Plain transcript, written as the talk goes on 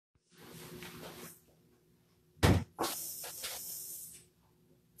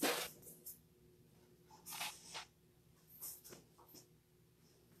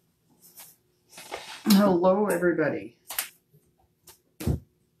Hello, everybody.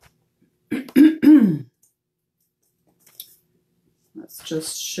 Let's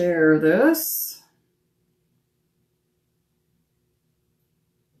just share this.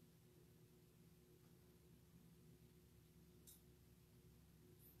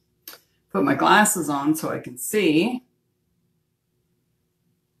 Put my glasses on so I can see.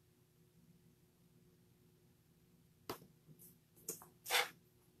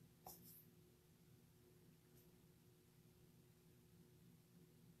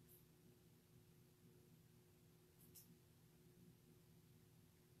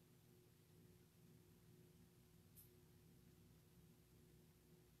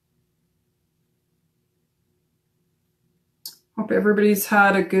 Hope everybody's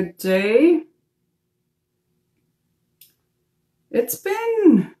had a good day. It's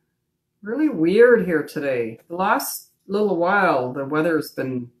been really weird here today. The last little while, the weather's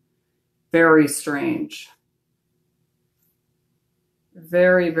been very strange.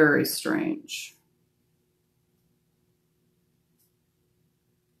 Very, very strange.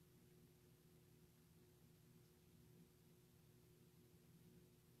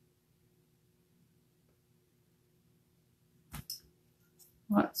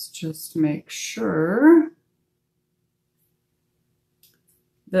 Let's just make sure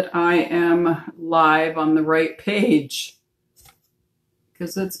that I am live on the right page,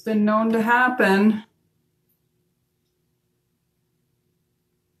 because it's been known to happen.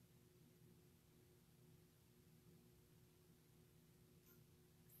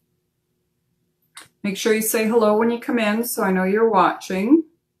 Make sure you say hello when you come in so I know you're watching.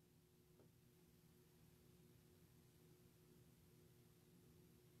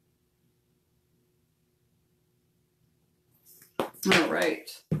 All right,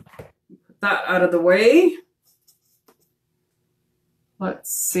 put that out of the way.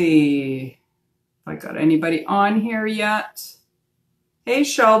 Let's see if I got anybody on here yet. Hey,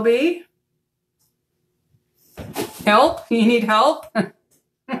 Shelby. Help? You need help?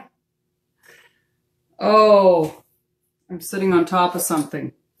 Oh, I'm sitting on top of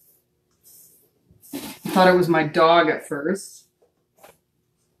something. I thought it was my dog at first.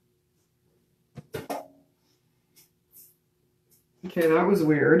 Okay, that was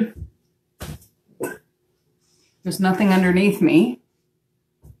weird. There's nothing underneath me,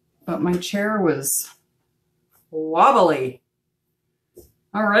 but my chair was wobbly.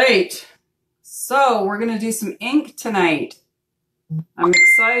 All right, so we're gonna do some ink tonight. I'm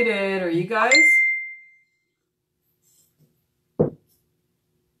excited. Are you guys?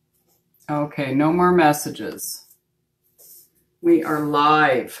 Okay, no more messages. We are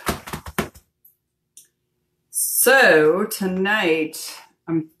live. So tonight,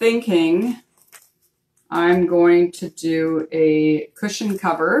 I'm thinking I'm going to do a cushion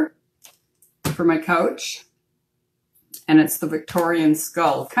cover for my couch. And it's the Victorian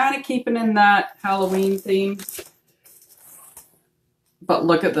skull. Kind of keeping in that Halloween theme. But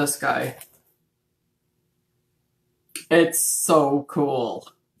look at this guy. It's so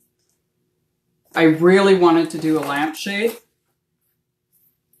cool. I really wanted to do a lampshade,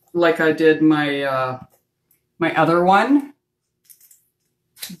 like I did my my other one,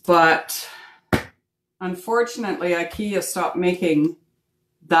 but unfortunately IKEA stopped making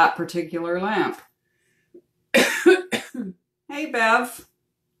that particular lamp. Hey Bev.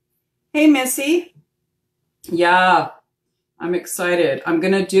 Hey Missy. Yeah, I'm excited. I'm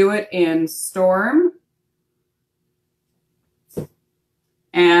gonna do it in Storm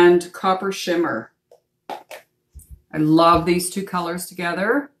and Copper Shimmer. I love these two colors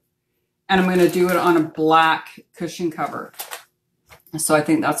together. And I'm going to do it on a black cushion cover. So I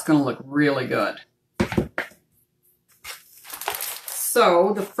think that's going to look really good.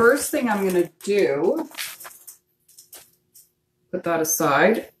 So the first thing I'm going to do, put that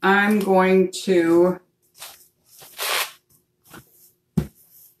aside, I'm going to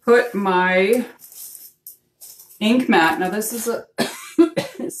put my ink mat. Now this is a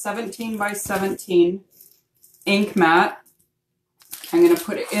 17 by 17 ink mat. I'm going to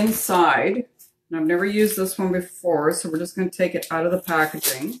put it inside, and I've never used this one before, so we're just going to take it out of the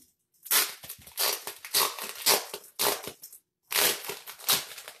packaging.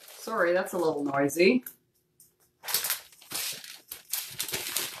 Sorry, that's a little noisy.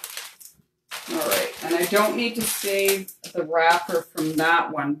 All right, and I don't need to save the wrapper from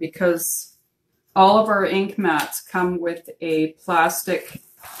that one because all of our ink mats come with a plastic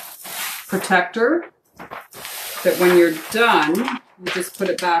protector that when you're done, you just put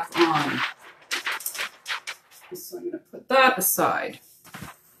it back on. So I'm going to put that aside.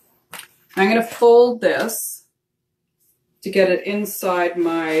 I'm going to fold this to get it inside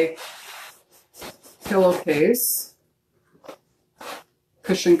my pillowcase,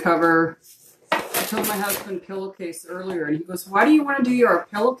 cushion cover. I told my husband pillowcase earlier, and he goes, "Why do you want to do your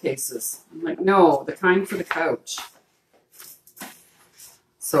pillowcases?" I'm like, "No, the kind for the couch."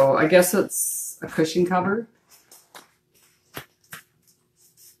 So I guess it's a cushion cover.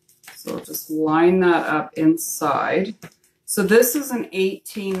 So just line that up inside. So this is an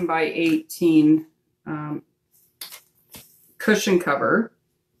 18 by 18 cushion cover.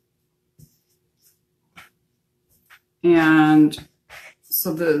 And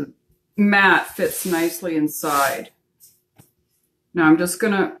so the mat fits nicely inside. Now I'm just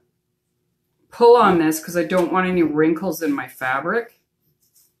going to pull on this because I don't want any wrinkles in my fabric.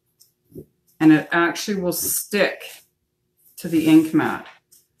 And it actually will stick to the ink mat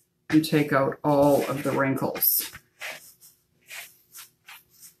and take out all of the wrinkles.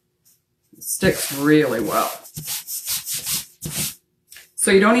 It sticks really well.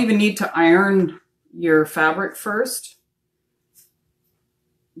 So you don't even need to iron your fabric first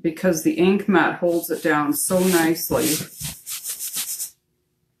because the ink mat holds it down so nicely.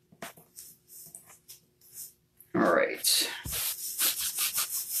 All right.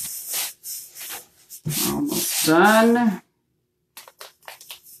 Almost done.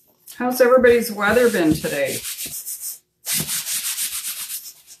 How's everybody's weather been today? It's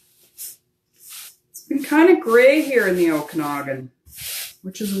been kind of gray here in the Okanagan,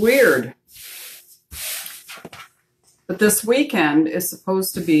 which is weird. But this weekend is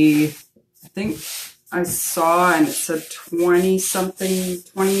supposed to be, I think I saw, and it said 20-something,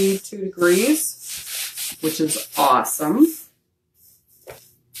 22 degrees, which is awesome.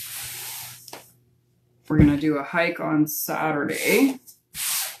 We're going to do a hike on Saturday.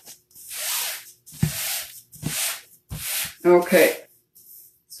 Okay,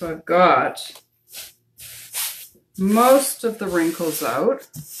 so I've got most of the wrinkles out.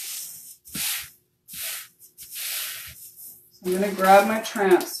 I'm going to grab my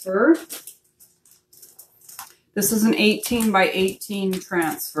transfer. This is an 18 by 18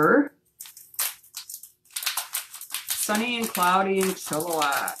 transfer. Sunny and cloudy in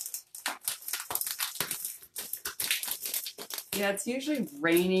Chilliwack. Yeah, it's usually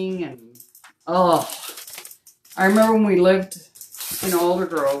raining and, oh. I remember when we lived in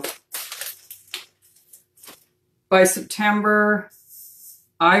Aldergrove. By September,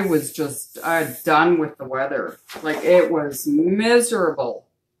 I was just done with the weather. Like, it was miserable.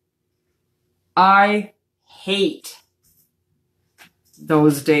 I hate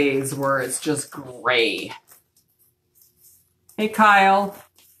those days where it's just gray. Hey, Kyle.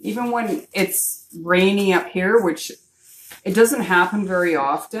 Even when it's rainy up here, which it doesn't happen very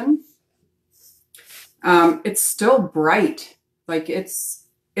often, it's still bright. Like, it's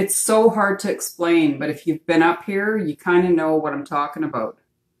so hard to explain, but if you've been up here, you kind of know what I'm talking about.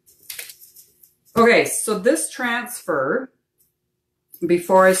 Okay, so this transfer,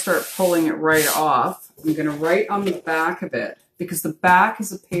 before I start pulling it right off, I'm going to write on the back of it because the back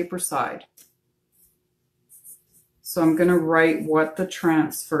is a paper side. So I'm going to write what the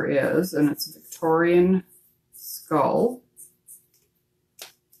transfer is, and it's a Victorian skull.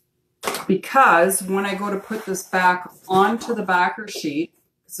 Because when I go to put this back onto the backer sheet,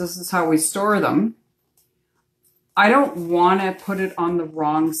 because this is how we store them, I don't want to put it on the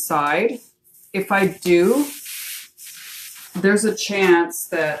wrong side. If I do, there's a chance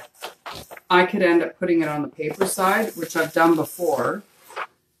that I could end up putting it on the paper side, which I've done before,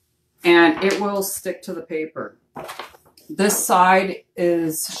 and it will stick to the paper. This side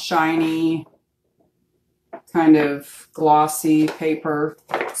is shiny, kind of glossy paper,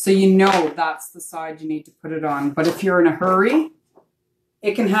 so you know that's the side you need to put it on. But if you're in a hurry,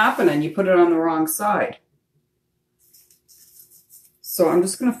 it can happen and you put it on the wrong side. So I'm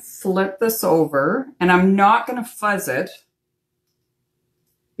just going to flip this over, and I'm not going to fuzz it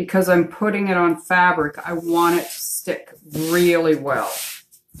because I'm putting it on fabric. I want it to stick really well.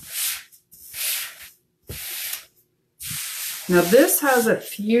 Now this has a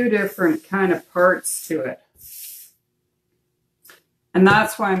few different kind of parts to it. And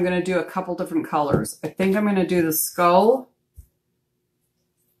that's why I'm going to do a couple different colors. I think I'm going to do the skull.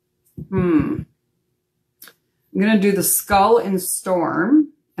 I'm going to do the skull in Storm,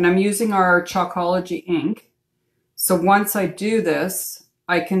 and I'm using our Chalkology ink. So once I do this,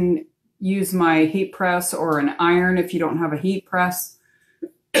 I can use my heat press or an iron if you don't have a heat press.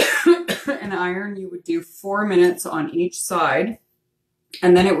 An iron, you would do 4 minutes on each side,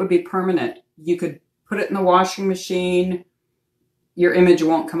 and then it would be permanent. You could put it in the washing machine. Your image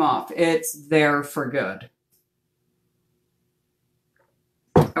won't come off. It's there for good.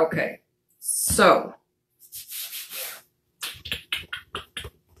 Okay, so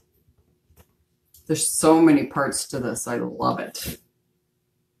There's so many parts to this. I love it.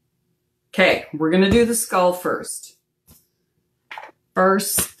 Okay, we're going to do the skull first.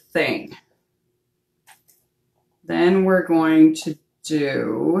 First thing. Then we're going to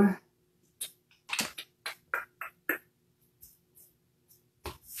do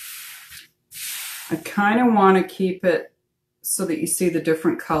I kind of want to keep it so that you see the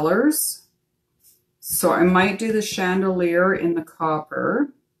different colors. So I might do the chandelier in the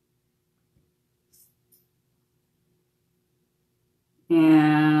copper.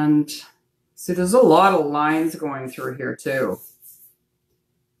 And see, there's a lot of lines going through here too.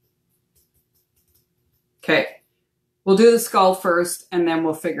 Okay, we'll do the skull first and then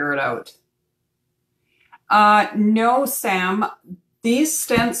we'll figure it out. No, Sam, these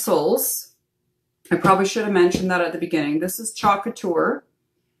stencils, I probably should have mentioned that at the beginning. This is Chalk Couture.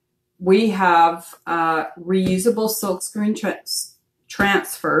 We have reusable silkscreen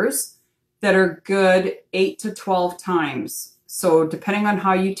transfers that are good 8 to 12 times. So depending on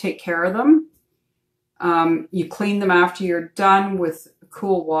how you take care of them, you clean them after you're done with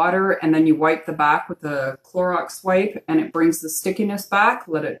cool water, and then you wipe the back with a Clorox wipe, and it brings the stickiness back.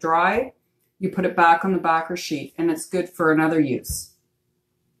 Let it dry. You put it back on the backer sheet, and it's good for another use.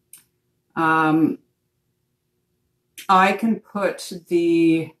 I can put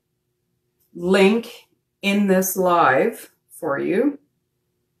the link in this live for you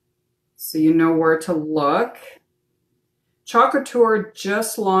so you know where to look. Chalk Couture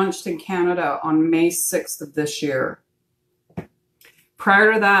just launched in Canada on May 6th of this year.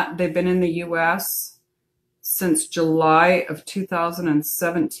 Prior to that, they've been in the US since July of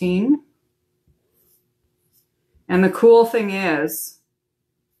 2017. And the cool thing is,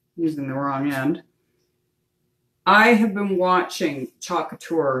 using the wrong end, I have been watching Chalk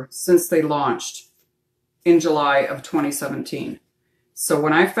Couture since they launched in July of 2017. So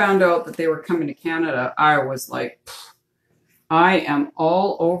when I found out that they were coming to Canada, I was like, I am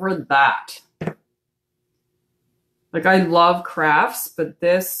all over that. Like, I love crafts, but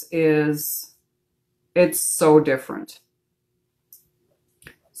this is, it's so different.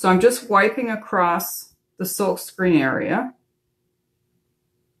 So I'm just wiping across the silk screen area.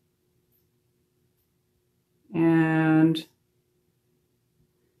 And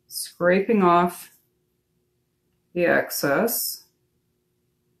scraping off the excess.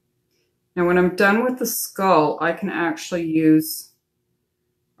 Now when I'm done with the skull, I can actually use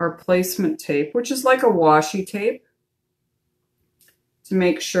our placement tape, which is like a washi tape, to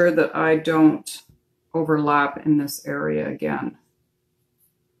make sure that I don't overlap in this area again.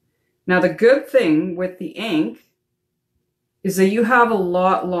 Now the good thing with the ink is that you have a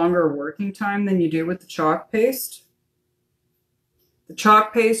lot longer working time than you do with the chalk paste. The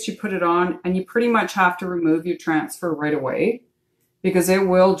chalk paste, you put it on and you pretty much have to remove your transfer right away because it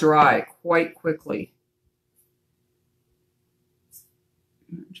will dry quite quickly.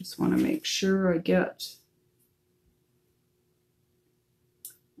 I just want to make sure I get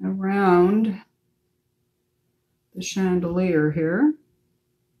around the chandelier here.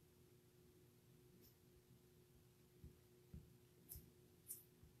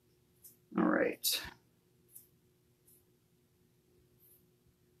 All right.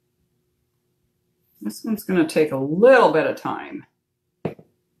 This one's going to take a little bit of time.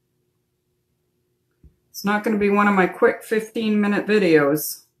 It's not going to be one of my quick 15-minute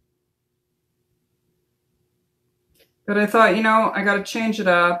videos. But I thought, you know, I got to change it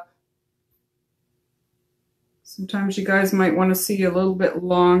up. Sometimes you guys might want to see a little bit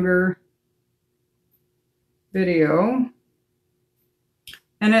longer video.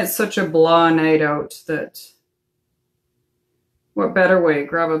 And it's such a blah night out that what better way?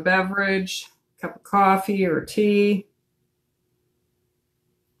 Grab a beverage, a cup of coffee or tea,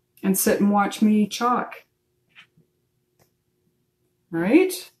 and sit and watch me chalk. All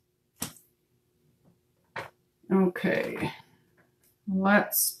right? Okay.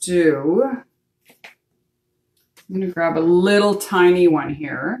 Let's do, I'm going to grab a little tiny one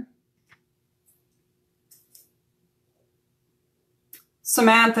here.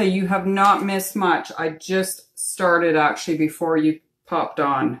 Samantha, you have not missed much. I just started actually before you popped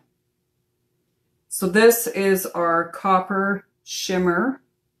on. So this is our copper shimmer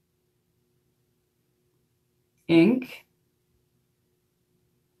ink.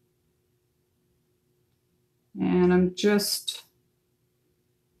 And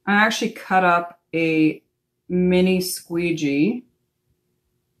I actually cut up a mini squeegee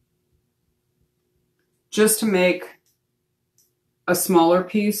just to make a smaller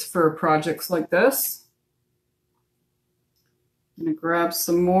piece for projects like this. I'm going to grab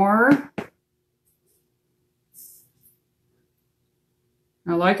some more.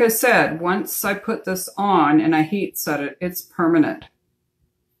 Now, like I said, once I put this on and I heat set it, it's permanent.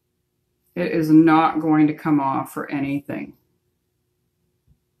 It is not going to come off or anything.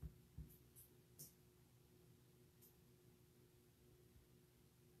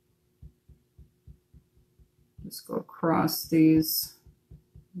 Just go across these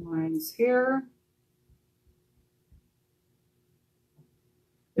lines here.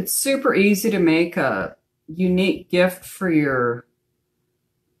 It's super easy to make a unique gift for your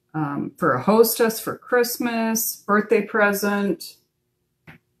for a hostess for Christmas, birthday present.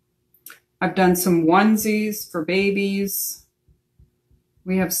 I've done some onesies for babies.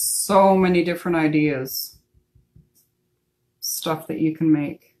 We have so many different ideas, stuff that you can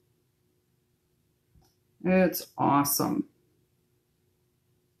make. It's awesome.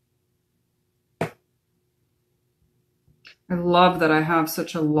 I love that I have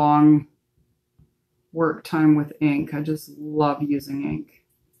such a long work time with ink. I just love using ink.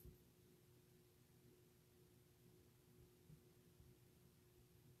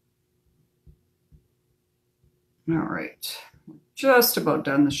 All right, we're just about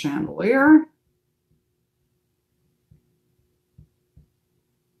done the chandelier.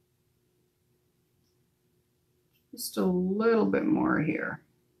 Just a little bit more here.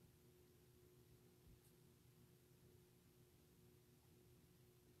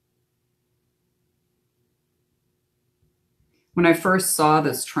 When I first saw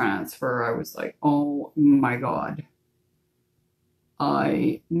this transfer, I was like, oh my God,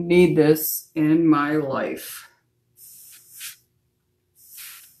 I need this in my life.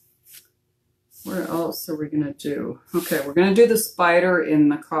 What else are we going to do? Okay, we're going to do the spider in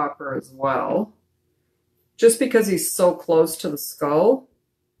the copper as well. Just because he's so close to the skull.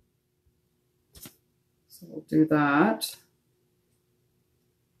 So we'll do that.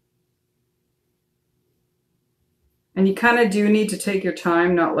 And you kind of do need to take your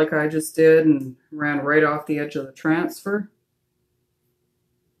time, not like I just did and ran right off the edge of the transfer.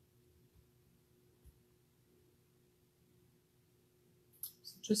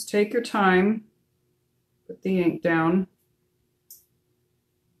 So just take your time, put the ink down.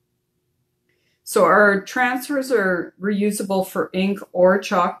 So our transfers are reusable for ink or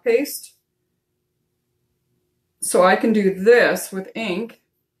chalk paste. So I can do this with ink.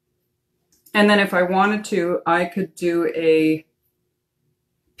 And then if I wanted to, I could do a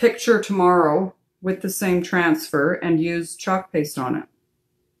picture tomorrow with the same transfer and use chalk paste on it.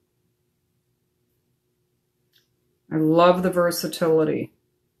 I love the versatility.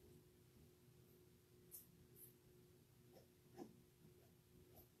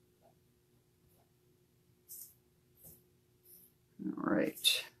 All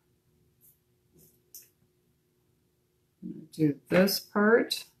right. I'm going to do this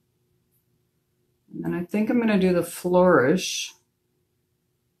part. And then I think I'm going to do the flourish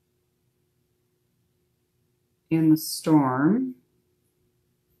in the storm.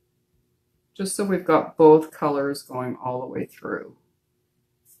 Just so we've got both colors going all the way through.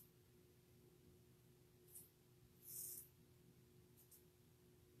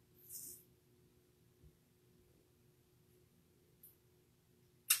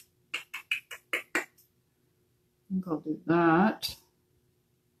 I think I'll do that.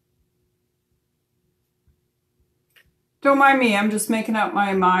 Don't mind me, I'm just making up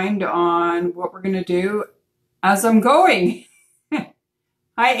my mind on what we're going to do as I'm going. Hi,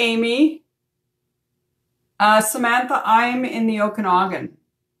 Amy. Samantha, I'm in the Okanagan.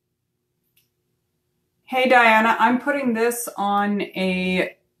 Hey, Diana, I'm putting this on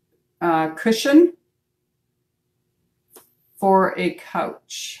a cushion for a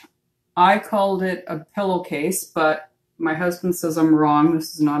couch. I called it a pillowcase, but my husband says I'm wrong.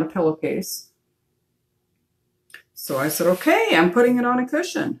 This is not a pillowcase. So I said, okay, I'm putting it on a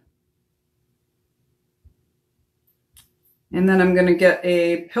cushion. And then I'm going to get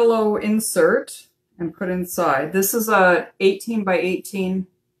a pillow insert and put inside. This is a 18 by 18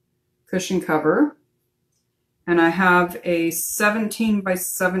 cushion cover. And I have a 17 by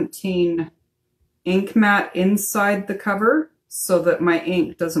 17 ink mat inside the cover so that my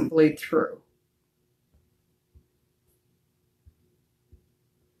ink doesn't bleed through.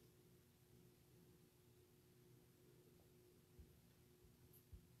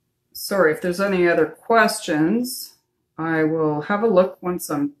 Sorry, if there's any other questions, I will have a look once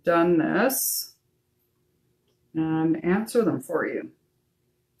I'm done this and answer them for you.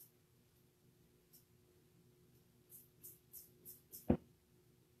 I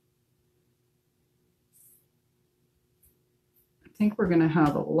think we're going to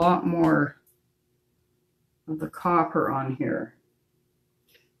have a lot more of the copper on here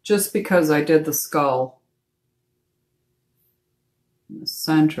just because I did the skull. in the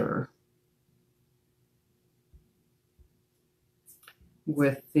center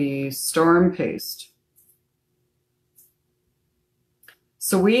with the Storm paste.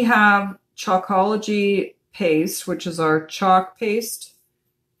 So we have Chalkology paste, which is our chalk paste.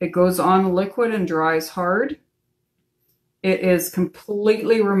 It goes on liquid and dries hard. It is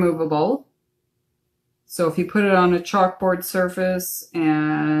completely removable. So if you put it on a chalkboard surface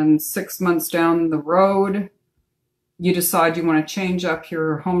and 6 months down the road, you decide you want to change up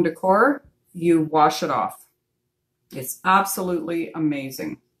your home decor, you wash it off. It's absolutely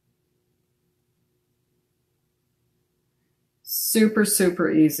amazing. Super, super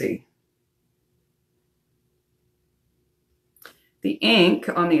easy. The ink,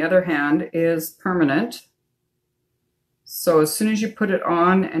 on the other hand, is permanent. So as soon as you put it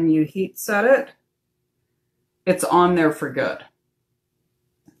on and you heat set it, it's on there for good.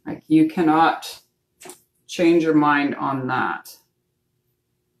 Like, you cannot change your mind on that.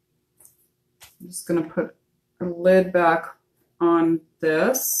 I'm just going to put a lid back on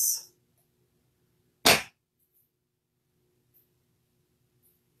this.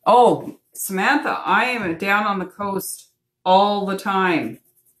 Oh, Samantha, I am down on the coast all the time.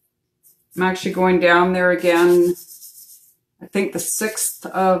 I'm actually going down there again, I think the 6th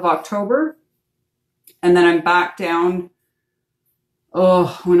of October. And then I'm back down,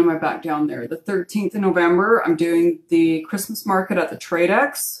 when am I back down there? The 13th of November. I'm doing the Christmas market at the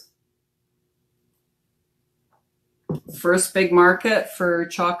Tradex. First big market for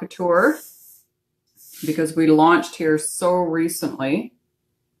Chalk Couture, because we launched here so recently.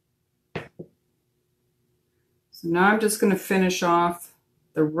 So now I'm just going to finish off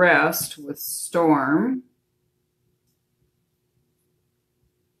the rest with Storm.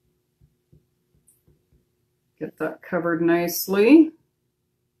 Get that covered nicely.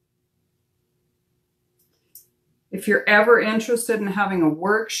 If you're ever interested in having a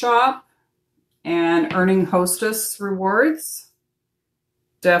workshop and earning hostess rewards,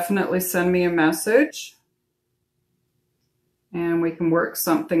 definitely send me a message and we can work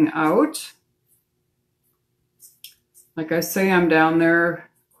something out. Like I say, I'm down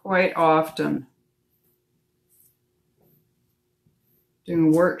there quite often. Doing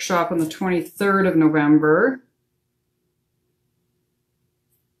a workshop on the 23rd of November.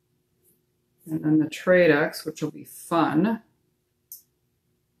 And then the Tradex, which will be fun.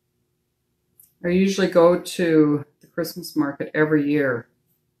 I usually go to the Christmas market every year.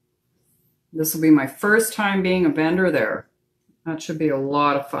 This will be my first time being a vendor there. That should be a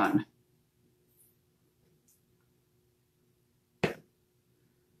lot of fun.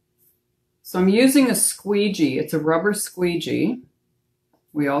 So I'm using a squeegee. It's a rubber squeegee.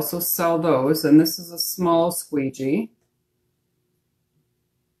 We also sell those, and this is a small squeegee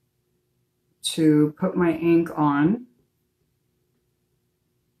to put my ink on.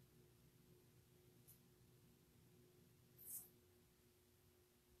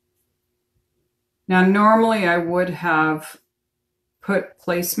 Now, normally I would have put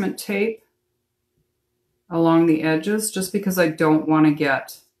placement tape along the edges just because I don't want to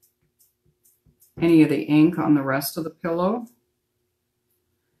get any of the ink on the rest of the pillow.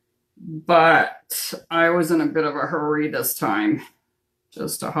 But I was in a bit of a hurry this time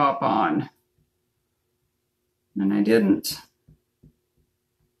just to hop on. And I didn't.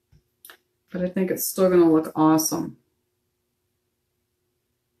 But I think it's still going to look awesome.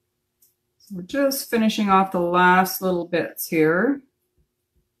 So we're just finishing off the last little bits here.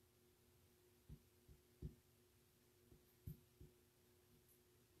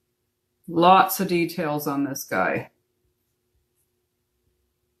 Lots of details on this guy.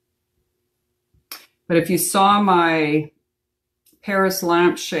 But if you saw my Paris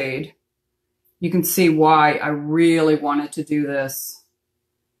lampshade, you can see why I really wanted to do this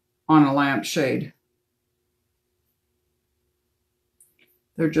on a lampshade.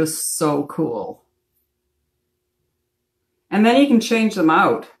 They're just so cool. And then you can change them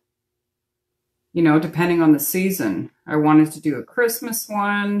out, you know, depending on the season. I wanted to do a Christmas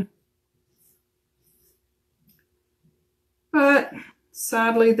one, but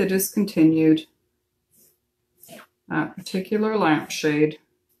sadly they discontinued that particular lampshade.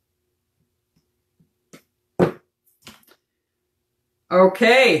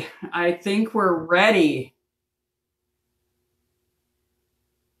 Okay, I think we're ready.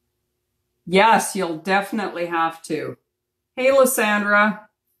 Yes, you'll definitely have to. Hey, Lysandra.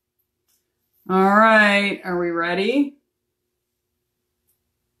 All right, are we ready?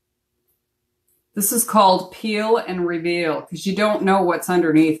 This is called peel and reveal because you don't know what's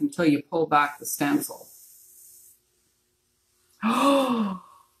underneath until you pull back the stencil. Oh,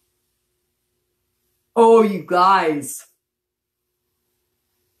 you guys.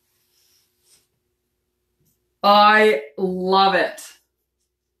 I love it.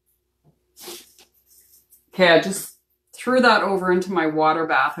 Okay, I just threw that over into my water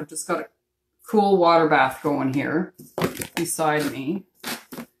bath. I've just got a cool water bath going here beside me.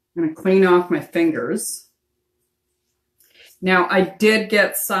 I'm going to clean off my fingers. Now, I did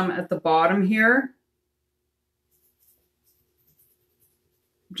get some at the bottom here.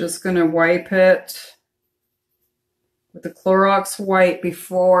 I'm just going to wipe it with the Clorox wipe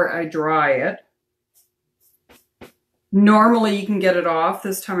before I dry it. Normally, you can get it off.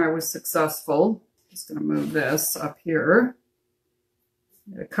 This time I was successful. Just going to move this up here.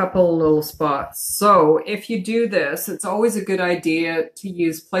 A couple little spots. So if you do this, it's always a good idea to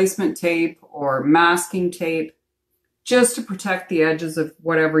use placement tape or masking tape just to protect the edges of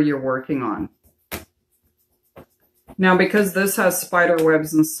whatever you're working on. Now, because this has spider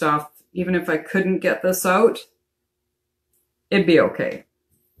webs and stuff, even if I couldn't get this out, it'd be okay.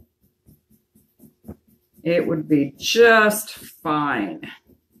 It would be just fine.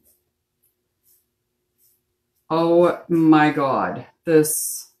 Oh my God,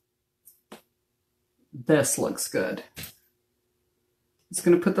 this looks good. I'm just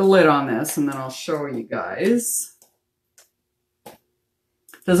gonna put the lid on this and then I'll show you guys.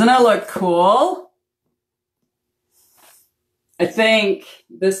 Doesn't it look cool? I think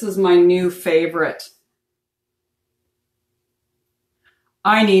this is my new favorite.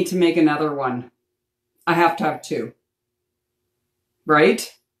 I need to make another one. I have to have two,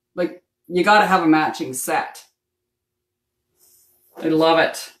 right? Like, you gotta have a matching set. I love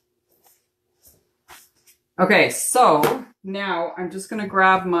it. Okay, so now I'm just gonna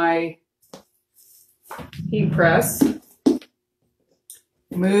grab my heat press,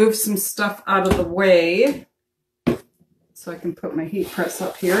 move some stuff out of the way so I can put my heat press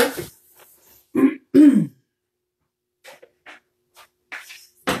up here.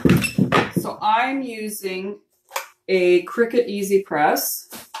 So I'm using a Cricut Easy Press.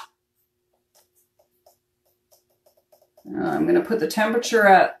 I'm going to put the temperature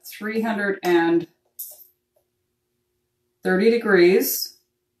at 330 degrees.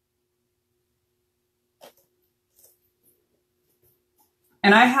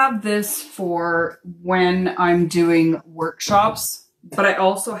 And I have this for when I'm doing workshops, but I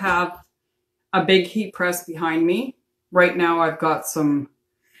also have a big heat press behind me. Right now I've got some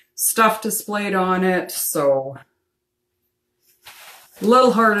stuff displayed on it, so a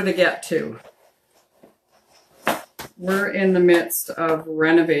little harder to get to. We're in the midst of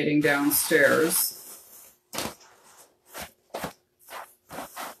renovating downstairs.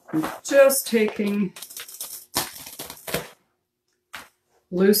 I'm just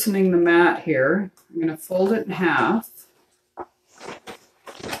loosening the mat here. I'm going to fold it in half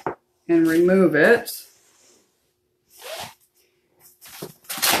and remove it.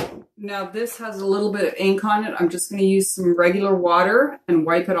 Now this has a little bit of ink on it. I'm just going to use some regular water and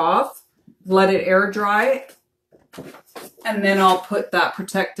wipe it off, let it air dry, and then I'll put that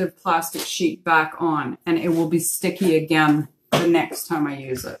protective plastic sheet back on, and it will be sticky again the next time I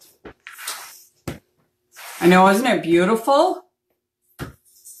use it. I know, isn't it beautiful?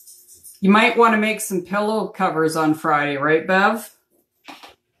 You might want to make some pillow covers on Friday, right, Bev?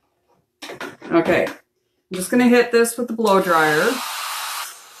 Okay, I'm just going to hit this with the blow dryer.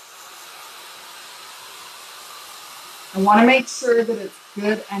 I want to make sure that it's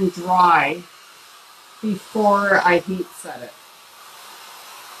good and dry before I heat set it.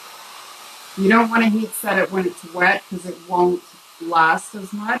 You don't want to heat set it when it's wet because it won't last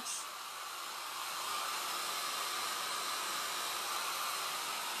as much.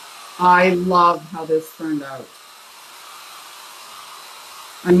 I love how this turned out.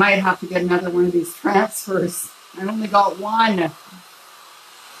 I might have to get another one of these transfers. I only got one.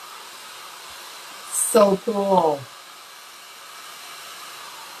 So cool.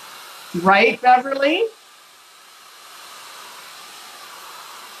 Right, Beverly?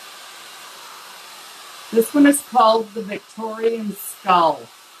 This one is called the Victorian Skull.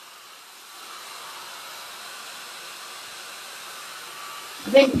 I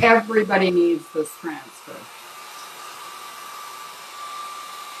think everybody needs this transfer.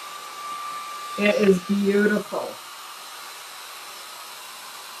 It is beautiful.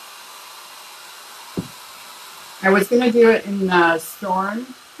 I was going to do it in Storm.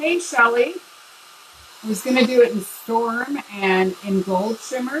 Hey, Shelly. I was going to do it in Storm and in Gold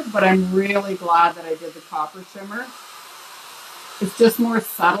Shimmer, but I'm really glad that I did the Copper Shimmer. It's just more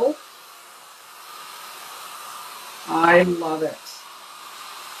subtle. I love it.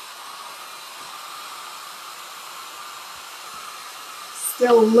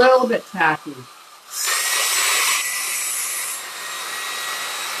 Still a little bit tacky.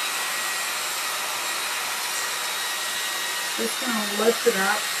 Just gonna lift it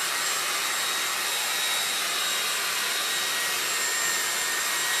up.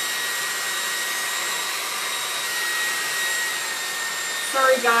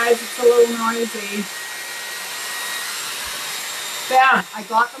 Sorry guys, it's a little noisy. Yeah, I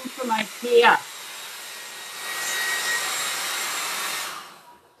got them from IKEA.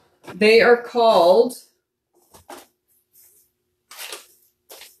 They are called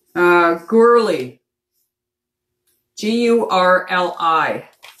Gurli. Gurli.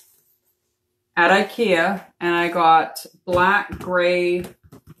 At IKEA, and I got black, gray,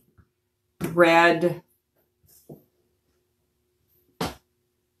 red,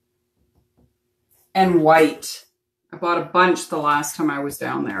 and white. I bought a bunch the last time I was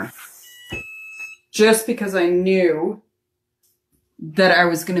down there. Just because I knew that I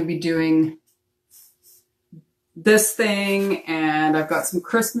was going to be doing this thing, and I've got some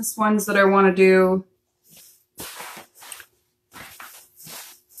Christmas ones that I want to do.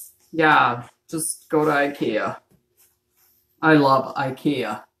 Yeah, just go to IKEA. I love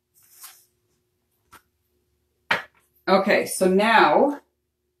IKEA. Okay, so now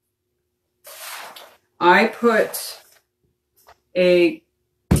I put a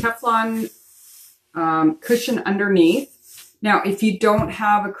Teflon cushion underneath. Now, if you don't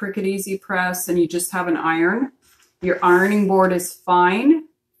have a Cricut Easy Press and you just have an iron, your ironing board is fine.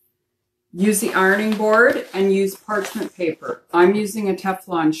 Use the ironing board and use parchment paper. I'm using a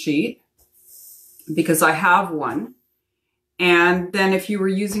Teflon sheet because I have one. And then if you were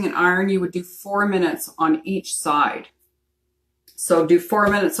using an iron, you would do 4 minutes on each side. So do 4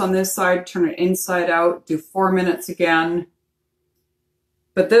 minutes on this side, turn it inside out, do 4 minutes again.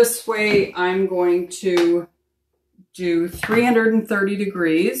 But this way I'm going to do 330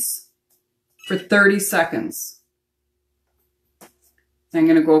 degrees for 30 seconds. I'm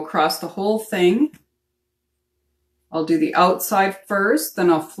going to go across the whole thing. I'll do the outside first, then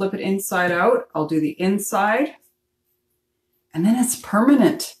I'll flip it inside out. I'll do the inside, and then it's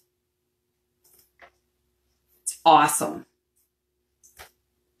permanent. It's awesome.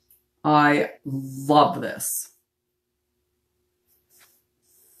 I love this.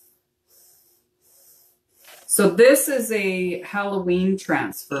 So this is a Halloween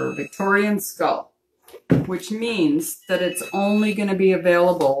transfer, Victorian skull, which means that it's only going to be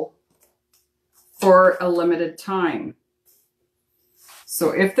available for a limited time. So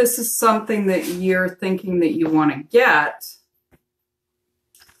if this is something that you're thinking that you want to get,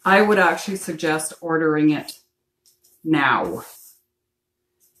 I would actually suggest ordering it now.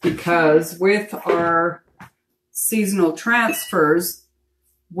 Because with our seasonal transfers,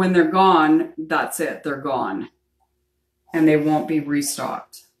 when they're gone, that's it, they're gone. And they won't be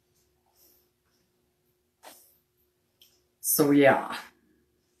restocked. So yeah,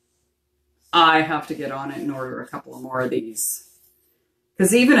 I have to get on it and order a couple of more of these.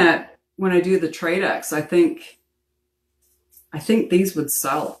 Because even when I do the Tradex, I think these would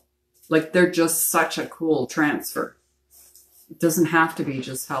sell. Like, they're just such a cool transfer. It doesn't have to be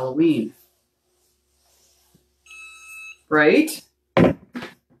just Halloween. Right?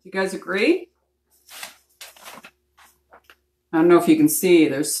 You guys agree? I don't know if you can see,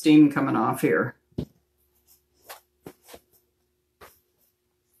 there's steam coming off here.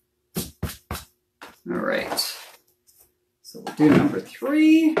 All right. So we'll do number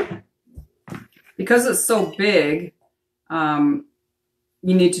 3. Because it's so big, you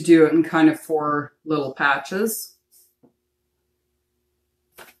need to do it in kind of 4 little patches.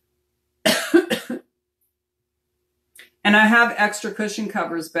 And I have extra cushion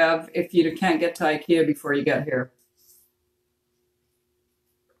covers, Bev, if you can't get to IKEA before you get here.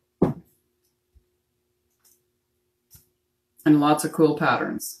 And lots of cool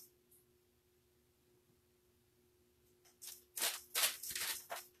patterns.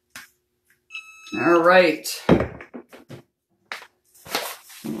 All right.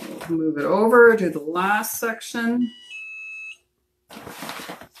 We'll move it over to the last section.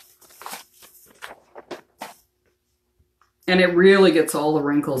 And it really gets all the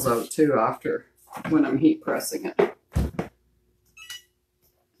wrinkles out too after, when I'm heat pressing it,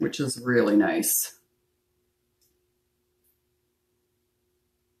 which is really nice.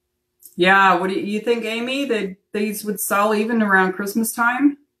 Yeah, what do you think, Amy? That these would sell even around Christmas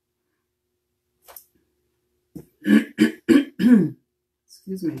time?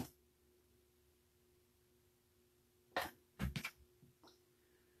 Excuse me.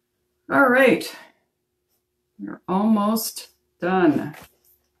 All right. We're almost done.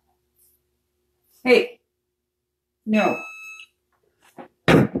 Hey, no.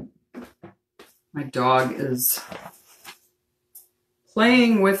 My dog is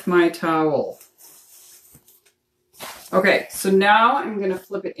playing with my towel. Okay, so now I'm going to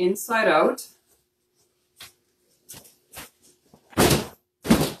flip it inside out.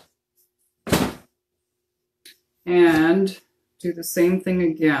 And do the same thing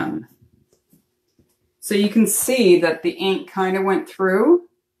again. So you can see that the ink kind of went through.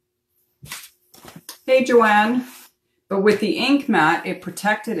 Hey, Joanne. But with the ink mat, it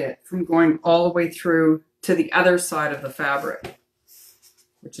protected it from going all the way through to the other side of the fabric,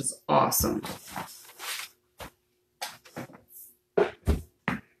 which is awesome.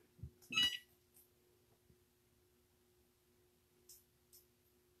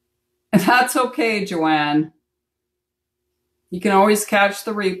 And that's okay, Joanne. You can always catch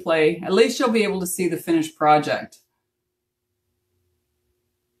the replay. At least you'll be able to see the finished project.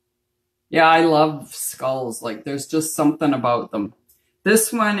 Yeah, I love skulls. Like, there's just something about them.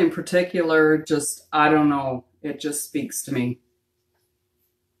 This one in particular, just, I don't know. It just speaks to me.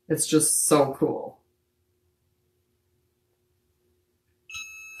 It's just so cool.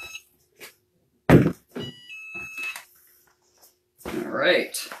 All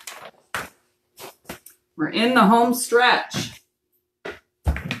right. We're in the home stretch.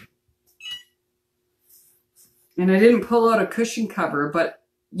 And I didn't pull out a cushion cover, but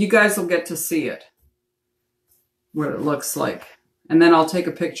you guys will get to see it, what it looks like. And then I'll take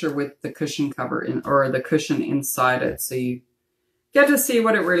a picture with the cushion cover in, or the cushion inside it, so you get to see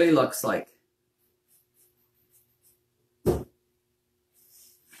what it really looks like. All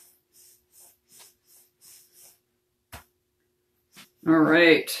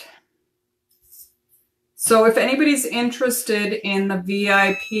right. So if anybody's interested in the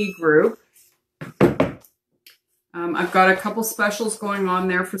VIP group, I've got a couple specials going on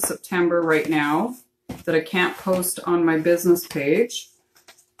there for September right now that I can't post on my business page.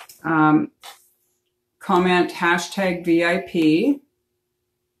 Comment #VIP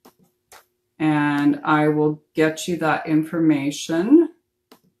and I will get you that information.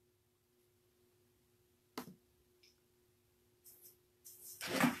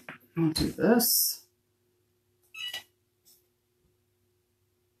 I'll do this.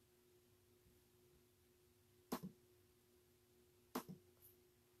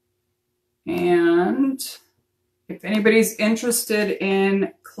 And if anybody's interested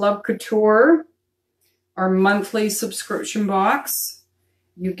in Club Couture, our monthly subscription box,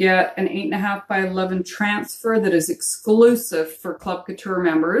 you get an 8.5 by 11 transfer that is exclusive for Club Couture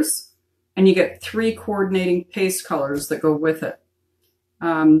members, and you get 3 coordinating paste colors that go with it.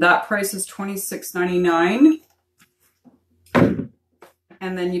 That price is $26.99,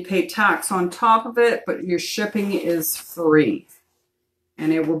 and then you pay tax on top of it, but your shipping is free.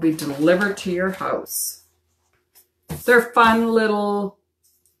 And it will be delivered to your house. They're fun little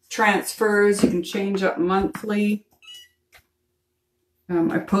transfers. You can change up monthly.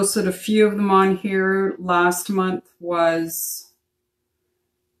 I posted a few of them on here. Last month was,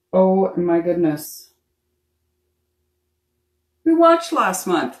 oh my goodness. We watched last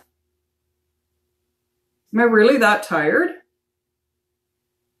month. Am I really that tired?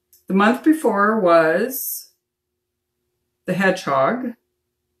 The month before was the hedgehog.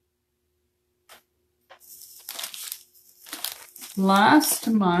 Last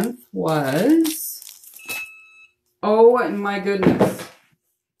month was, oh my goodness.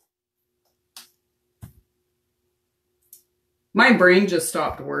 My brain just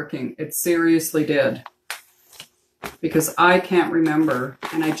stopped working. It seriously did. Because I can't remember,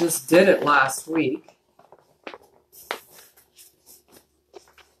 and I just did it last week.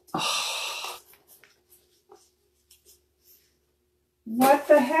 Oh. What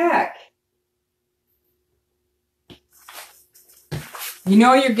the heck? You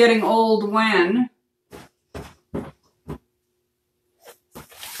know you're getting old when?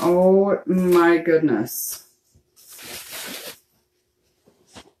 Oh my goodness.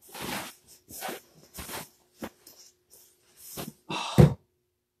 Oh.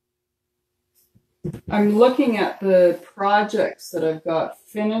 I'm looking at the projects that I've got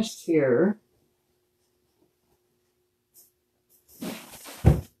finished here. I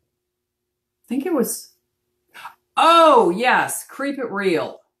think it was... Oh, yes, Creep It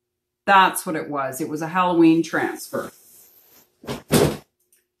Real. That's what it was. It was a Halloween transfer.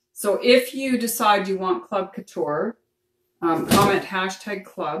 So if you decide you want Club Couture, comment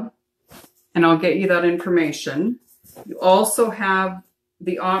 #club, and I'll get you that information. You also have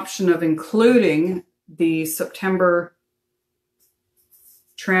the option of including the September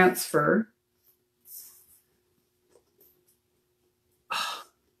transfer.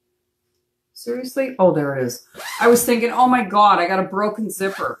 Seriously? Oh, there it is. I was thinking, oh my God, I got a broken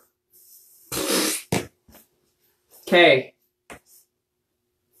zipper. Okay.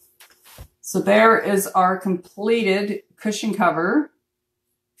 So there is our completed cushion cover.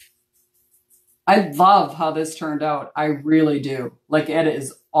 I love how this turned out. I really do. Like, it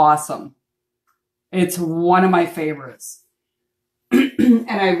is awesome. It's one of my favorites. And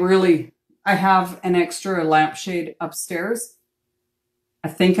I have an extra lampshade upstairs. I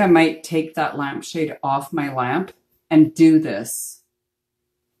think I might take that lampshade off my lamp and do this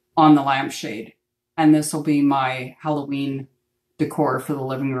on the lampshade. And this will be my Halloween decor for the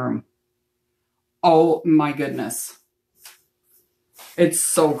living room. Oh my goodness. It's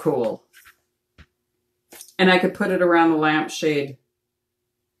so cool. And I could put it around the lampshade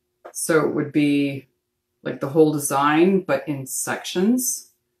so it would be like the whole design, but in sections,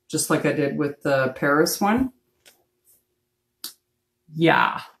 just like I did with the Paris one.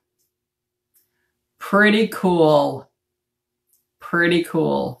 Yeah. Pretty cool. Pretty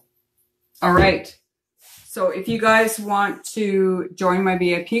cool. All right. So if you guys want to join my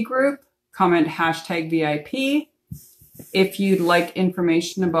VIP group, comment #VIP. If you'd like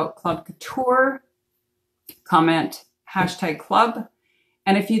information about Club Couture, comment #club.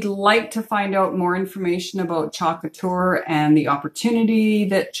 And if you'd like to find out more information about Chalk Couture and the opportunity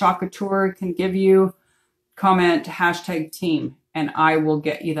that Chalk Couture can give you, comment #team and I will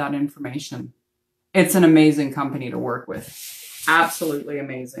get you that information. It's an amazing company to work with. Absolutely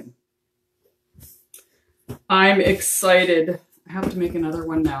amazing. I'm excited. I have to make another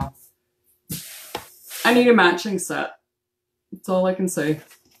one now. I need a matching set. That's all I can say.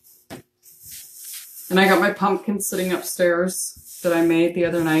 And I got my pumpkin sitting upstairs that I made the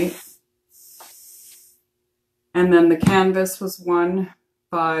other night. And then the canvas was won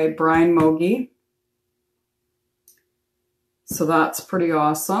by Brian Mogi. So that's pretty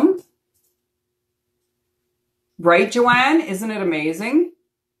awesome. Right, Joanne? Isn't it amazing?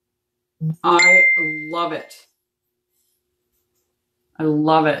 I love it. I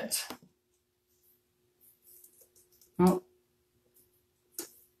love it. Oh.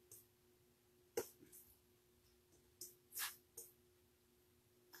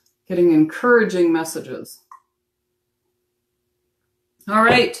 Getting encouraging messages. All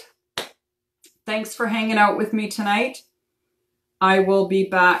right. Thanks for hanging out with me tonight. I will be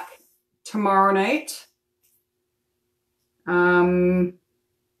back tomorrow night.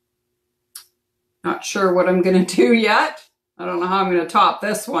 Not sure what I'm going to do yet. I don't know how I'm going to top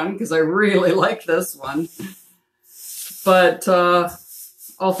this one because I really like this one. But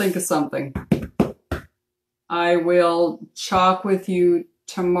I'll think of something. I will chalk with you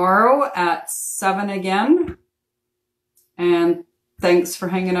tomorrow at 7 again. And thanks for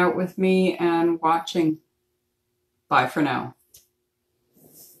hanging out with me and watching. Bye for now.